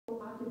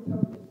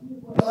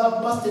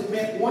love must have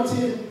meant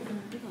wanting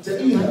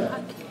to eat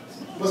her,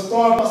 but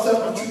starve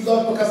myself of true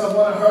love because I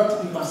wanted her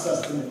to be my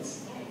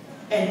sustenance.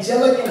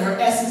 Angelic in her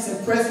essence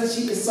and presence,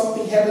 she is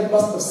something heaven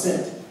must have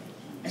sent.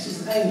 And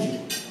she's an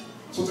angel.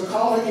 So to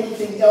call her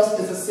anything else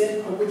is a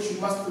sin for which you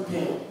must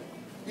repent.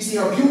 You see,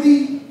 her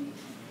beauty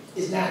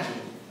is natural.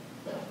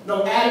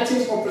 No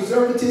additives or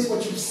preservatives.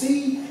 What you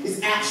see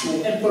is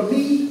actual. And for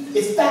me,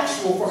 it's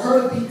factual. For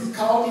her to be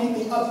called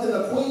anything other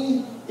than a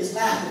queen is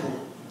laughable,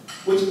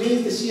 which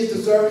means that she is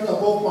deserving of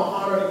both my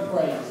honor and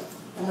praise.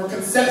 From her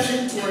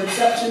conception to her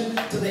inception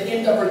to the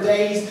end of her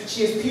days,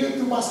 she has peered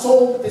through my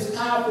soul with this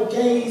powerful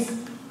gaze,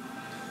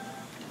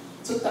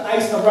 took the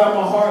ice around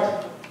my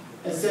heart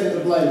and set it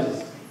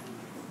ablaze.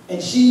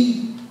 And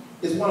she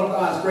is one of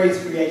God's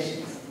greatest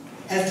creations.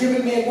 Has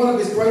given man one of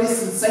his greatest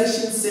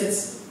sensations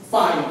since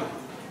fire.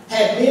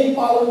 Had men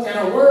following, and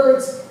her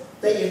words,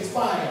 they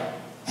inspire.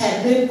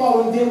 Had men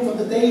following them from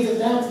the days and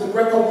down to the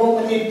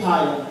Greco-Roman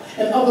Empire.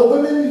 And other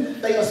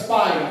women, they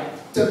aspire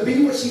to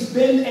be what she's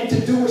been and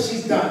to do what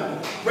she's done.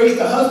 Raised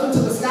a husband to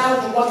the sky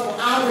with a watchful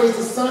eye, raised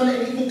a son,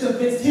 and even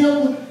convinced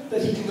him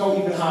that he can go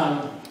even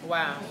higher.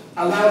 Wow.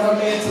 Allowed her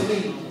man to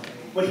lead,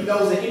 but he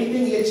knows that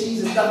anything he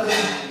achieves is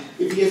nothing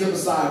if he isn't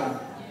beside her.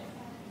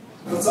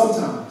 But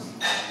sometimes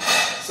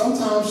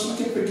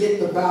she can forget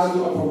the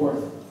value of her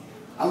worth.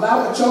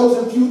 Allow a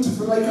chosen few to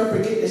make her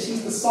forget that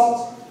she's the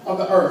salt of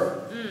the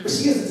earth. But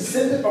she is a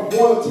descendant of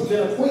royalty,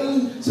 been a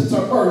queen since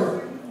her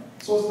birth.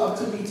 So it's up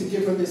to me to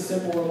give her this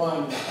simple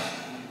reminder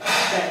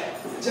that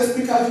just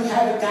because you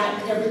haven't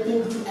gotten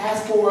everything that you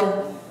asked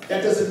for,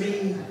 that doesn't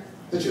mean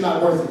that you're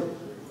not worth it.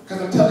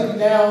 Because I'm telling you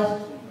now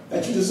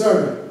that you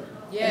deserve it.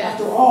 Yeah. And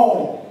after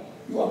all,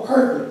 you are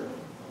perfect.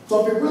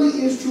 So if it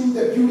really is true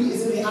that beauty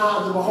is in the eye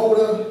of the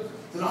beholder,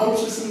 then I hope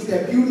she sees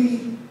that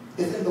beauty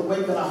is in the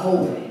way that I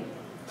hold her.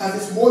 Because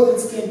it's more than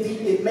skin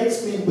deep, it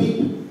makes me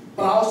weep.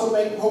 But I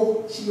also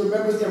hope she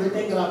remembers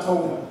everything that I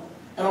told her.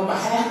 And on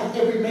behalf of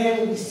every man,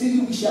 when we see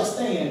you, we shall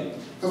stand.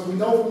 Because we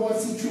know if we want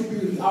to see true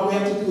beauty, all we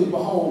have to do is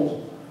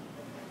behold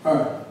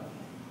her.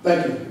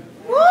 Thank you.